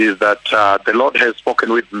is that the Lord has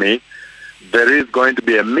spoken with me. There is going to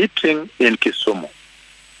be a meeting in Kisumu.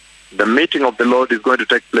 The meeting of the Lord is going to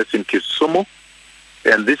take place in Kisumu,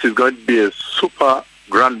 and this is going to be a super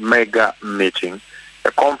grand mega meeting,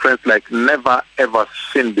 a conference like never ever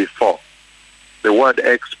seen before. The Word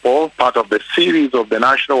Expo, part of the series of the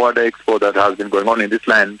National Word Expo that has been going on in this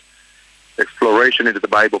land, exploration into the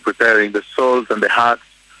Bible, preparing the souls and the hearts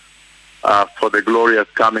for the glorious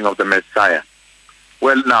coming of the Messiah.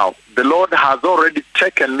 Well, now, the Lord has already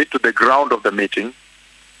taken me to the ground of the meeting.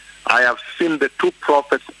 I have seen the two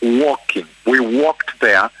prophets walking. We walked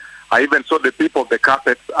there. I even saw the people of the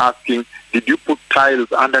carpets asking, did you put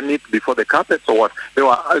tiles underneath before the carpets or what? They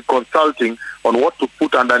were consulting on what to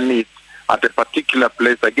put underneath at a particular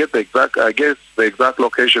place. I guess the exact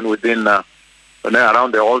location within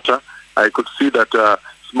around the altar. I could see that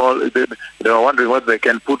they were wondering whether they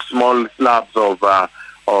can put small slabs of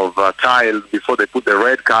tiles before they put the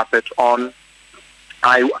red carpet on.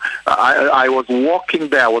 I was walking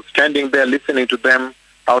there. I was standing there listening to them,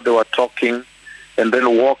 how they were talking, and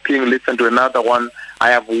then walking, listen to another one.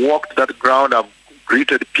 I have walked that ground. I've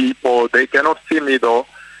greeted people. They cannot see me though.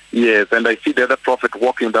 Yes, and I see the other prophet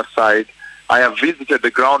walking that side. I have visited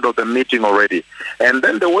the ground of the meeting already. And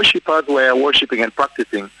then the worshippers were worshiping and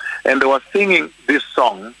practicing, and they were singing this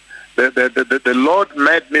song. The Lord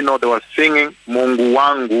made me know they were singing Mungu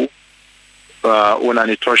wangu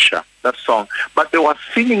unanitosha, that song. But they were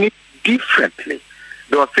singing it differently.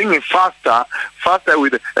 They were singing faster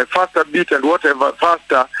with a faster beat and whatever,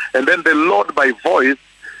 faster. And then the Lord, by voice,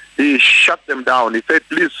 he shut them down. He said,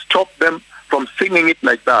 please stop them from singing it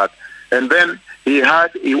like that. And then he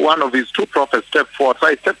had one of his two prophets step forward. So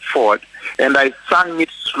I stepped forward and I sang it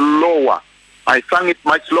slower. I sang it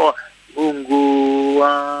much slower. Mungu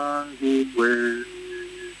wangu we,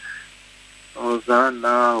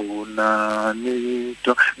 Hosanna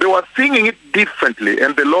unanito. They were singing it differently,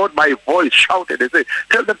 and the Lord by voice shouted. They said,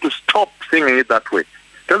 tell them to stop singing it that way.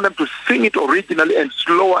 Tell them to sing it originally and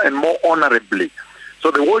slower and more honorably.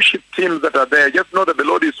 So the worship teams that are there, just know that the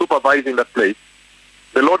Lord is supervising that place.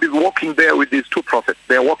 The Lord is walking there with these two prophets.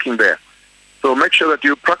 They are walking there. So make sure that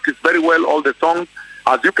you practice very well all the songs.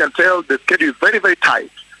 As you can tell, the schedule is very, very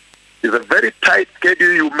tight. It's a very tight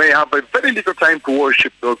schedule. You may have a very little time to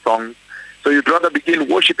worship those songs. So you'd rather begin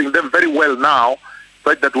worshiping them very well now,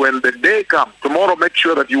 so that when the day comes, tomorrow make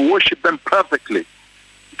sure that you worship them perfectly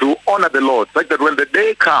to honor the Lord. So that when the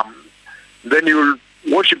day comes, then you'll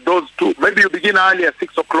worship those two. Maybe you begin early at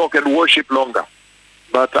 6 o'clock and worship longer.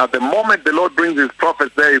 But at the moment the Lord brings his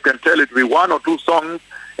prophets there, you can tell it will be one or two songs,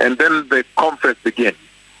 and then the conference begins.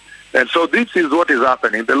 And so this is what is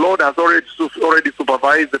happening. The Lord has already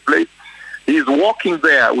supervised the place. He is walking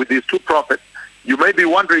there with these two prophets. You may be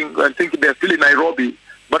wondering and thinking they're still in Nairobi,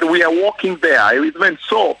 but we are walking there. I even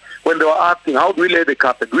saw when they were asking, how do we lay the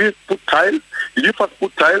carpet? Do we put tiles? Did you first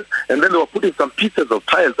put tiles? And then they were putting some pieces of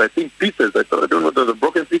tiles, I think pieces, I don't know if they're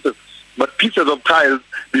broken pieces, but pieces of tiles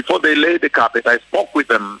before they lay the carpet. I spoke with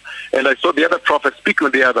them, and I saw the other prophets speaking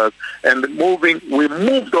with the others, and we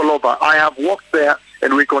moved all over. I have walked there,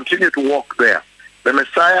 and we continue to walk there. The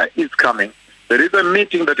Messiah is coming. There is a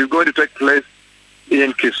meeting that is going to take place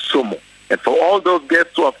in Kisumu. And for all those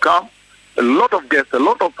guests who have come, a lot of guests, a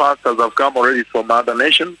lot of pastors have come already from other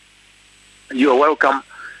nations. You are welcome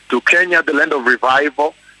to Kenya, the land of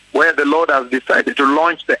revival, where the Lord has decided to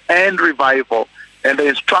launch the end revival and the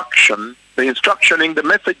instructioning, the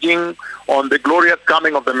messaging on the glorious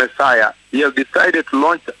coming of the Messiah. He has decided to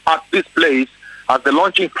launch at this place as the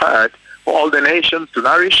launching pad for all the nations to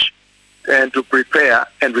nourish and to prepare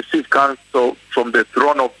and receive counsel from the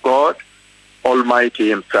throne of God Almighty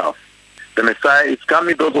himself. The Messiah is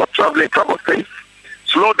coming. Those who are traveling, travel safe.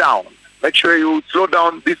 Slow down. Make sure you slow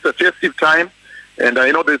down. This is a festive time. And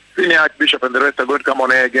I know the senior archbishop and the rest are going to come on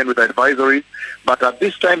air again with advisories. But at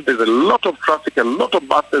this time, there's a lot of traffic, a lot of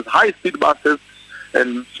buses, high-speed buses,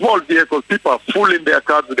 and small vehicles. People are full in their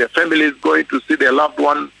cars with their families going to see their loved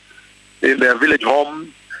ones in their village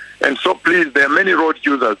homes. And so please, there are many road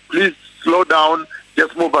users. Please slow down.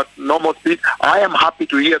 Just move at normal speed. I am happy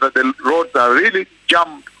to hear that the roads are really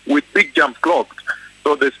jammed with big jumps clogged.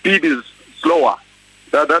 So the speed is slower.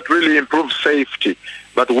 That really improves safety.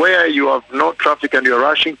 But where you have no traffic and you're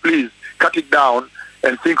rushing, please cut it down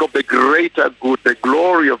and think of the greater good, the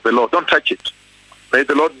glory of the Lord. Don't touch it. May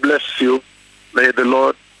the Lord bless you. May the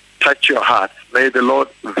Lord touch your heart. May the Lord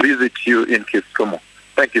visit you in Kisumu.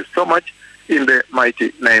 Thank you so much. In the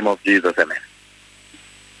mighty name of Jesus, amen.